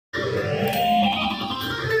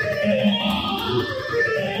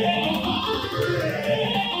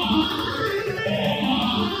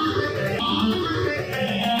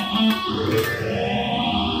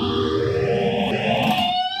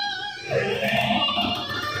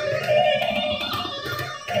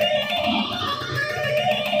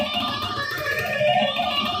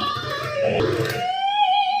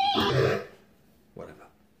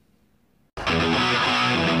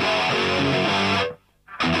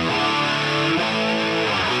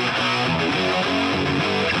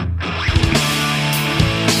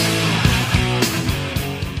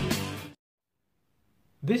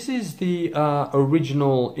this is the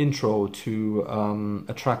original intro to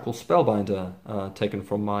a track called Spellbinder, taken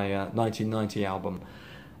from my 1990 album.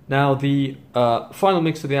 Now, the final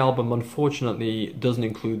mix of the album unfortunately doesn't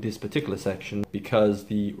include this particular section because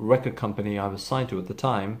the record company I was signed to at the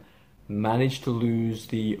time managed to lose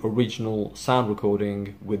the original sound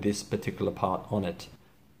recording with this particular part on it.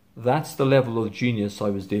 That's the level of genius I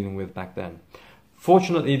was dealing with back then.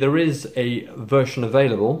 Fortunately, there is a version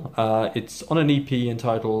available. It's on an EP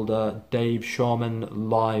entitled Dave Sharman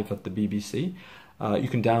Live at the BBC. You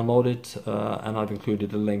can download it, and I've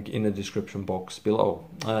included a link in the description box below.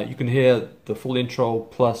 You can hear the full intro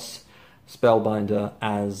plus Spellbinder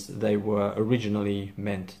as they were originally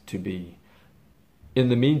meant to be. In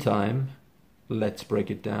the meantime, let's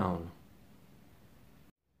break it down.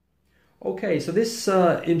 Okay, so this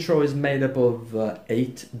intro is made up of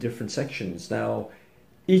 8 different sections. Now,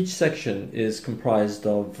 each section is comprised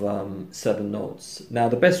of 7 notes. Now,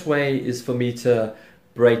 the best way is for me to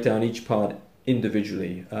break down each part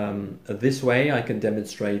individually. This way I can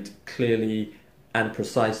demonstrate clearly and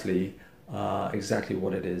precisely exactly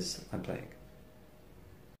what it is I'm playing.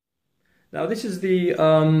 Now, this is the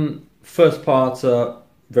first part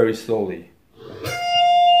very slowly.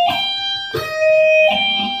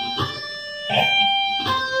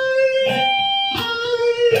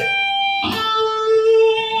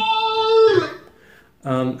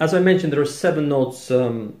 As I mentioned, there are 7 notes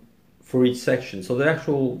for each section, so the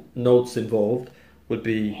actual notes involved would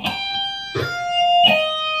be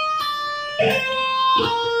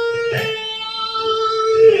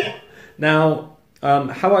now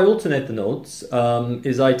how I alternate the notes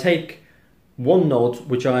is I take one note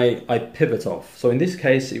which I pivot off. So in this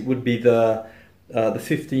case it would be the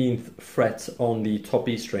 15th fret on the top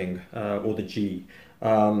E string, or the G.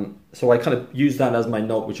 So I kind of use that as my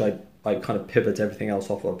note which I kind of pivot everything else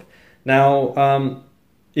off of. Now,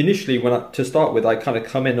 initially, to start with, I kind of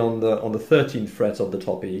come in on the 13th fret of the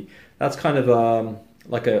top E. That's kind of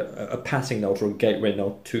like a passing note or a gateway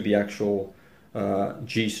note to the actual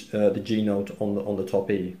the G note on the top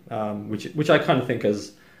E, which I kind of think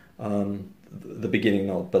as the beginning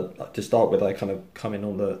note. But to start with, I kind of come in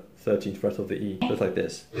on the 13th fret of the E, just like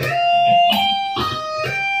this.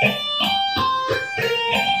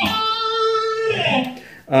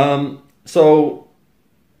 So,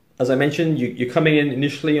 as I mentioned, you're coming in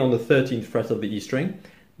initially on the 13th fret of the E string,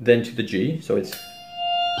 then to the G, so there's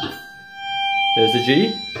the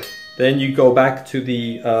G, then you go back to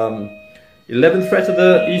the 11th fret of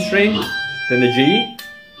the E string, then the G,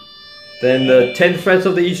 then the 10th fret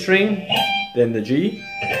of the E string, then the G.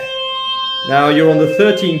 Now you're on the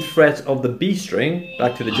 13th fret of the B string,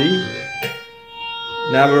 back to the G.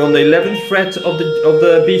 Now we're on the 11th fret of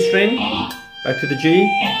the B string, back to the G,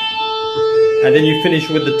 and then you finish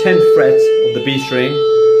with the 10th fret of the B string,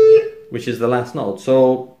 which is the last note.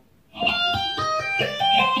 So,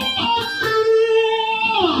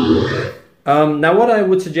 now what I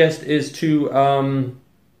would suggest is to,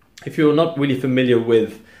 if you're not really familiar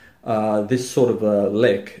with this sort of a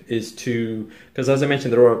lick, is to, because as I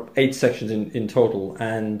mentioned there are 8 sections in total,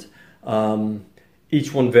 and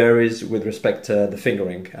each one varies with respect to the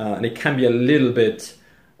fingering, and it can be a little bit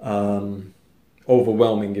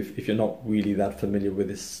overwhelming if you're not really that familiar with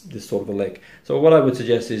this sort of a lick. So what I would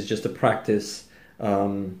suggest is just to practice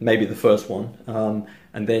maybe the first one,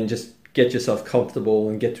 and then just get yourself comfortable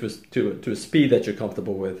and get to a speed that you're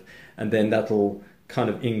comfortable with, and then that'll kind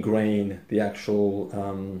of ingrain the actual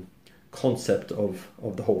concept of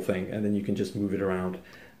the whole thing, and then you can just move it around.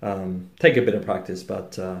 Take a bit of practice,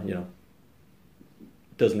 but you know,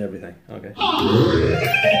 doesn't everything. Okay.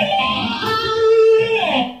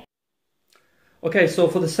 Okay, so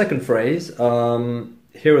for the second phrase, here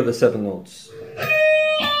are the 7 notes.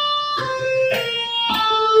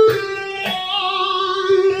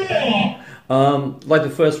 Like the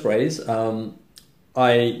first phrase,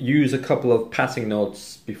 I use a couple of passing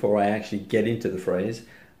notes before I actually get into the phrase.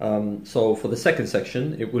 So for the second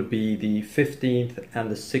section, it would be the 15th and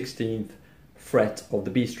the 16th fret of the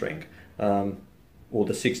B string, or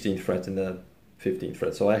the 16th fret and the 15th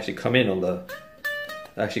fret. So I actually come in on the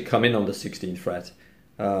 16th fret.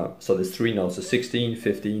 So there's 3 notes, the 16,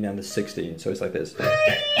 15 and the 16. So it's like this.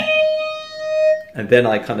 And then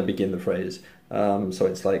I kind of begin the phrase. So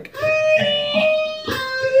it's like,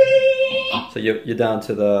 so you're down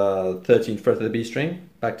to the 13th fret of the B string,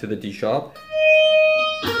 back to the D sharp,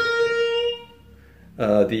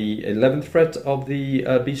 the 11th fret of the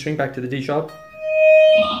B string, back to the D sharp,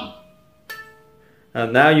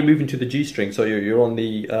 and now you move into the G string. So you're on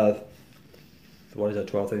the what is that,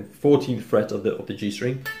 12th, 14th fret of the G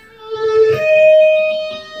string.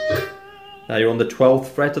 Now you're on the 12th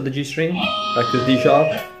fret of the G string, back to the D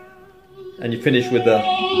sharp, and you finish with the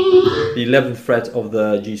 11th fret of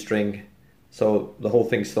the G string. So the whole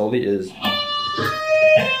thing slowly is.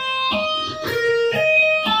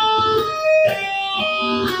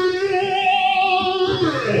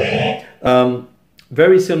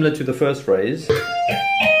 Very similar to the first phrase.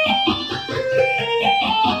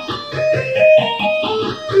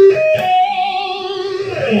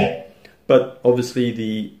 But obviously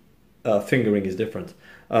the fingering is different.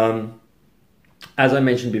 As I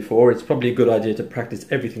mentioned before, it's probably a good idea to practice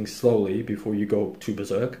everything slowly before you go too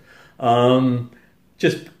berserk.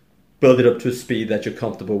 Just build it up to a speed that you're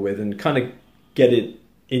comfortable with and kind of get it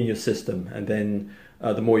in your system. And then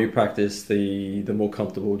the more you practice, the more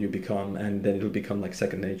comfortable you become, and then it'll become like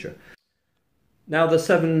second nature. Now the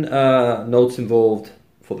 7 notes involved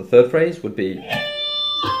for the third phrase would be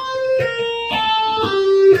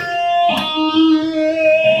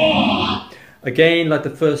again, like the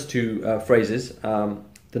first 2 phrases,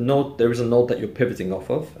 there is a note that you're pivoting off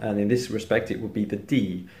of, and in this respect it would be the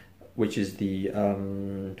D, which is the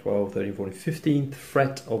 12th, 13th, 14th, 15th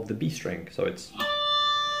fret of the B string. So it's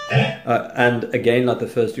and again, like the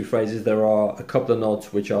first 2 phrases, there are a couple of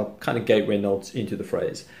notes which are kind of gateway notes into the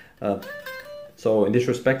phrase. So in this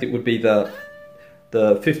respect it would be the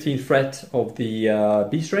 15th fret of the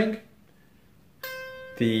B string,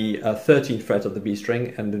 the 13th fret of the B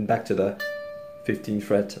string, and then back to the 15th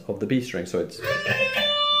fret of the B string. So it's,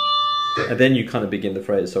 and then you kind of begin the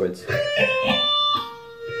phrase. So it's,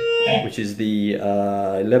 which is the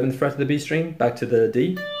 11th fret of the B string, back to the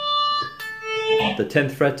D, the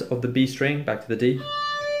 10th fret of the B string, back to the D,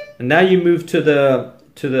 and now you move to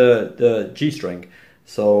the G string.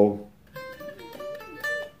 So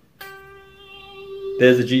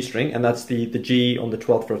there's the G string, and that's the G on the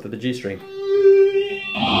 12th fret of the G string.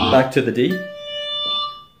 Back to the D,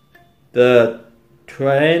 the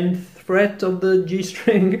 10th fret of the G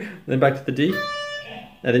string, then back to the D,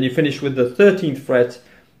 and then you finish with the 13th fret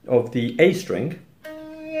of the A string.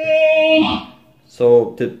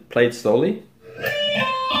 So to play it slowly.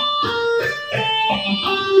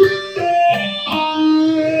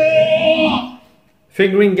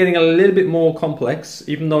 Fingering getting a little bit more complex,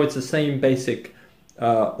 even though it's the same basic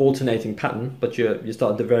alternating pattern, but you're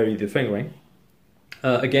starting to vary the fingering.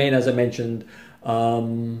 Again, as I mentioned,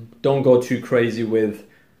 don't go too crazy with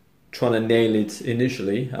trying to nail it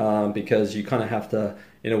initially, because you kind of have to,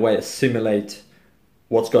 in a way, assimilate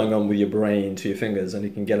what's going on with your brain to your fingers, and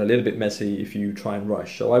it can get a little bit messy if you try and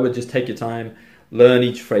rush. So I would just take your time, learn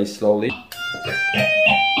each phrase slowly.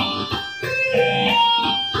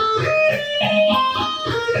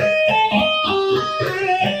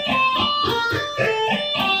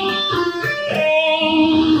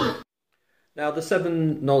 Now the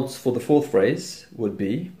 7 notes for the 4th phrase would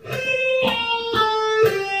be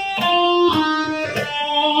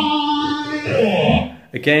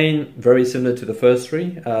again very similar to the first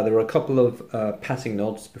 3. There are a couple of passing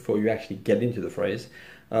notes before you actually get into the phrase.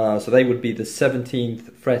 So they would be the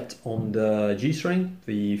 17th fret on the G string,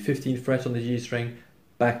 the 15th fret on the G string,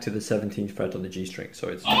 back to the 17th fret on the G string. So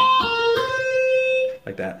it's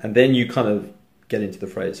like that, and then you kind of get into the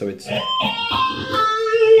phrase. So it's,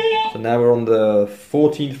 so now we're on the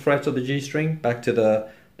 14th fret of the G string, back to the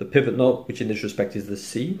pivot note, which in this respect is the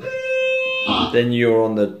C. Then you're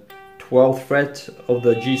on the 12th fret of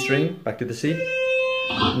the G string, back to the C.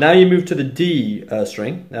 Now you move to the D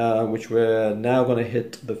string, which we're now going to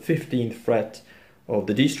hit the 15th fret of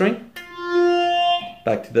the D string,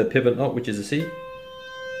 back to the pivot note, which is a C.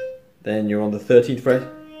 Then you're on the 13th fret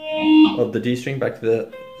of the D string, back to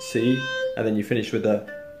the C, and then you finish with the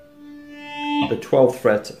 12th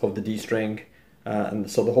fret of the D string, and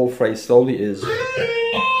so the whole phrase slowly is.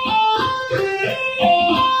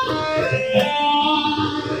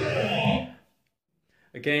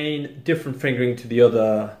 Again, different fingering to the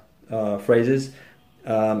other phrases,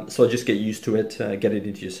 so just get used to it, get it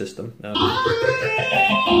into your system.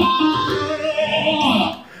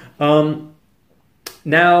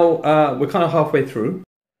 Now we're kind of halfway through.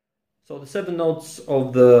 So the 7 notes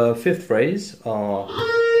of the 5th phrase are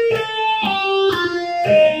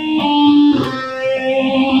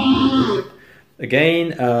again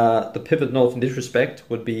the pivot note in this respect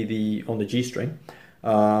would be on the G string.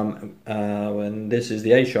 And this is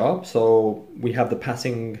the A sharp, so we have the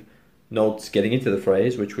passing notes getting into the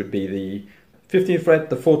phrase, which would be the 15th fret,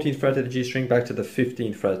 the 14th fret of the G string, back to the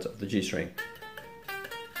 15th fret of the G string.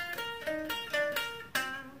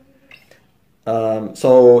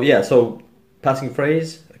 So passing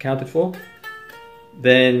phrase accounted for.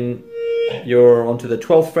 Then you're onto the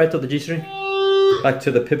 12th fret of the G string, back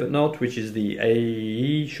to the pivot note, which is the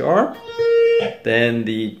A sharp. then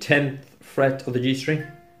the 10th fret of the G string,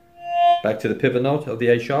 back to the pivot note of the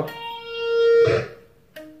A sharp.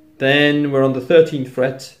 Then we're on the 13th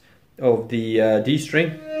fret of the D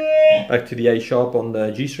string, back to the A sharp on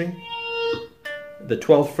the G string. The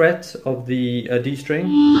 12th fret of the D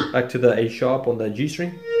string, back to the A sharp on the G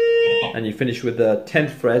string. And you finish with the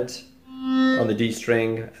 10th fret on the D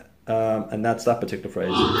string, and that's that particular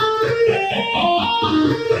phrase.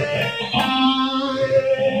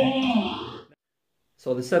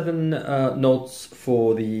 So the 7 notes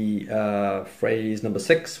for the phrase number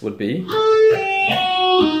 6 would be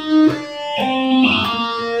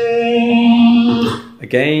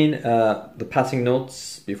again, the passing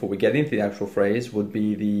notes before we get into the actual phrase would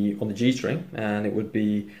be on the G string, and it would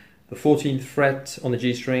be the 14th fret on the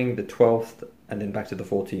G string, the 12th, and then back to the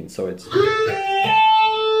 14th. So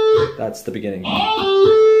that's the beginning.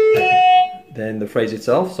 Then the phrase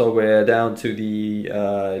itself, so we're down to the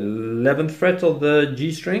 11th fret of the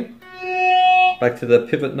G string, back to the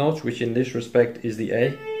pivot note, which in this respect is the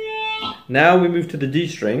A. Now we move to the D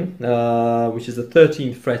string, which is the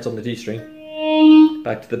 13th fret on the D string,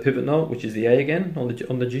 back to the pivot note, which is the A again on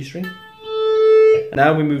the G string.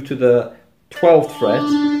 Now we move to the 12th fret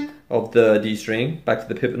of the D string, back to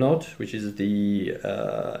the pivot note, which is the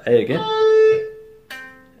A again.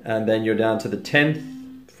 And then you're down to the 10th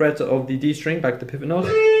fret of the D string, back to the pivot note.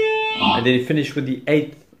 And then you finish with the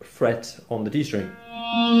 8th fret on the D string.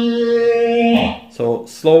 So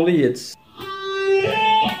slowly it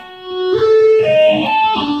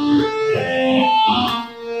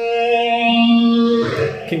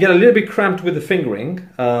can get a little bit cramped with the fingering,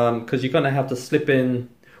 because you're going to have to slip in.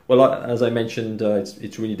 Well, as I mentioned,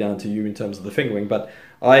 it's really down to you in terms of the fingering. But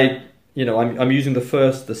I'm using the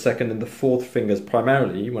first, the second, and the fourth fingers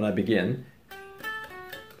primarily when I begin.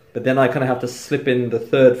 But then I kind of have to slip in the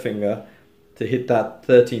third finger to hit that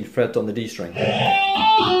 13th fret on the D string.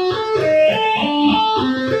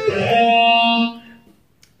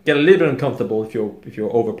 Get a little bit uncomfortable if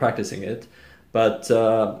you're over practicing it, but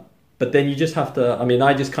then you just have to. I mean,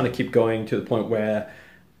 I just kind of keep going to the point where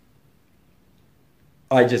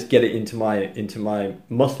I just get it into my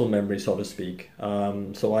muscle memory, so to speak.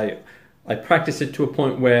 So I practice it to a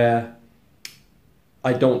point where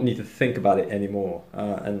I don't need to think about it anymore.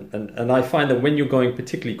 And I find that when you're going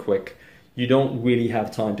particularly quick, you don't really have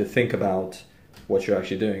time to think about what you're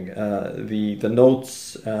actually doing. The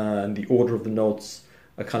notes and the order of the notes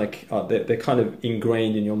are they're kind of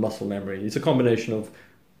ingrained in your muscle memory. It's a combination of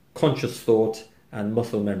conscious thought and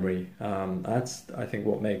muscle memory. That's, I think,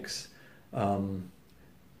 what makes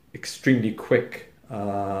extremely quick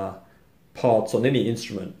parts on any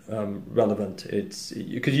instrument relevant. It's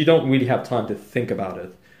because you don't really have time to think about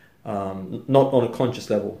it, not on a conscious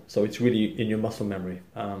level. So it's really in your muscle memory.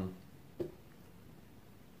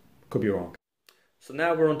 Could be wrong. So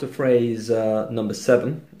now we're on to phrase number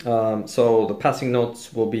 7. So the passing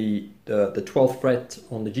notes will be the 12th fret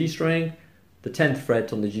on the G string, the 10th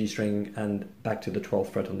fret on the G string, and back to the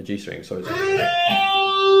 12th fret on the G string. So it's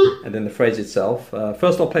and then the phrase itself.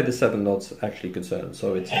 First I'll play the 7 notes actually concerned.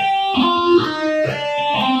 So it's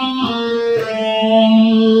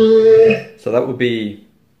so that would be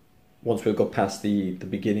once we've got past the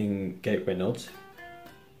beginning gateway notes,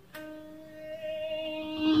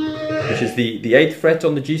 which is the 8th fret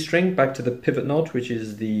on the G string, back to the pivot note, which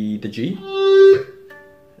is the G.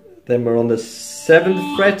 Then we're on the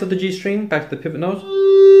 7th fret of the G string, back to the pivot note.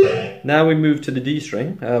 Now we move to the D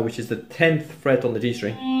string, which is the 10th fret on the D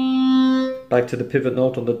string, back to the pivot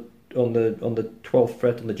note on the 12th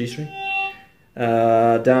fret on the G string.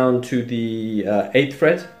 Down to the 8th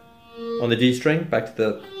fret on the D string, back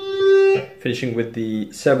to finishing with the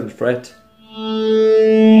 7th fret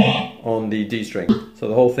on the D string. So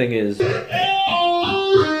the whole thing is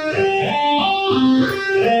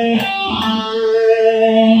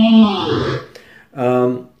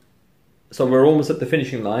so we're almost at the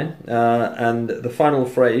finishing line, and the final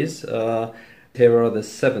phrase, here are the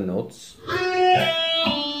 7 notes.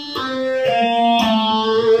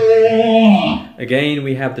 Again,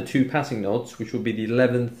 we have the 2 passing notes, which will be the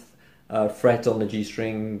 11th fret on the G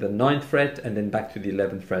string, the 9th fret, and then back to the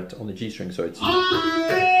 11th fret on the G string. So it's,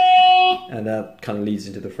 and that kind of leads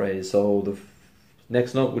into the phrase. So the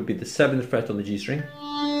next note would be the 7th fret on the G string,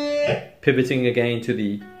 pivoting again to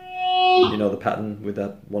the, the pattern with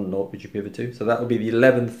that one note which you pivot to. So that would be the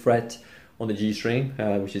 11th fret on the G string,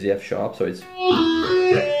 which is the F sharp. So it's,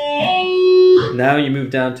 now you move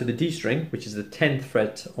down to the D string, which is the 10th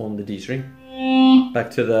fret on the D string,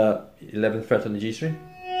 back to the 11th fret on the G string,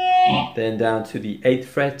 then down to the 8th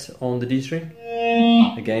fret on the D string,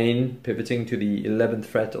 again pivoting to the 11th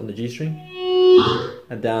fret on the G string,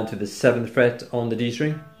 and down to the 7th fret on the D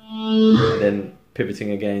string, and then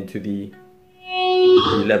pivoting again to the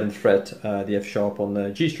 11th fret, the F sharp on the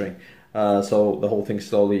G string. So the whole thing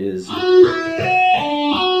slowly is.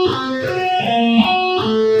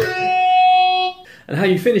 And how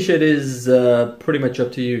you finish it is pretty much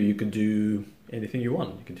up to you. You can do anything you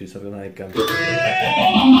want. You can do something like.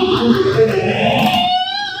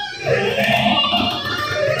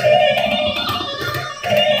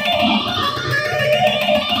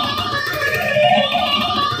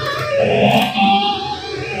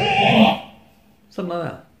 Something like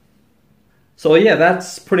that. So yeah,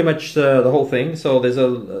 that's pretty much the whole thing. So there's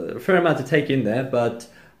a fair amount to take in there, but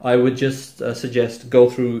I would just suggest go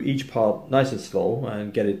through each part nice and slow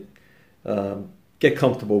and get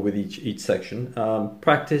comfortable with each section.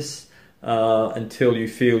 Practice until you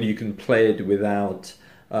feel you can play it without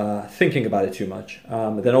thinking about it too much.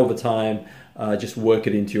 Then over time, just work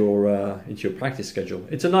it into your practice schedule.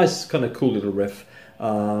 It's a nice kind of cool little riff,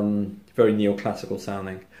 very neoclassical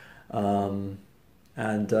sounding.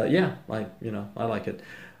 Yeah, I like it.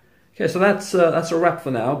 Okay, so that's a wrap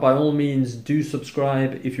for now. By all means, do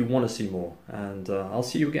subscribe if you want to see more, and I'll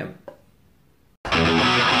see you again.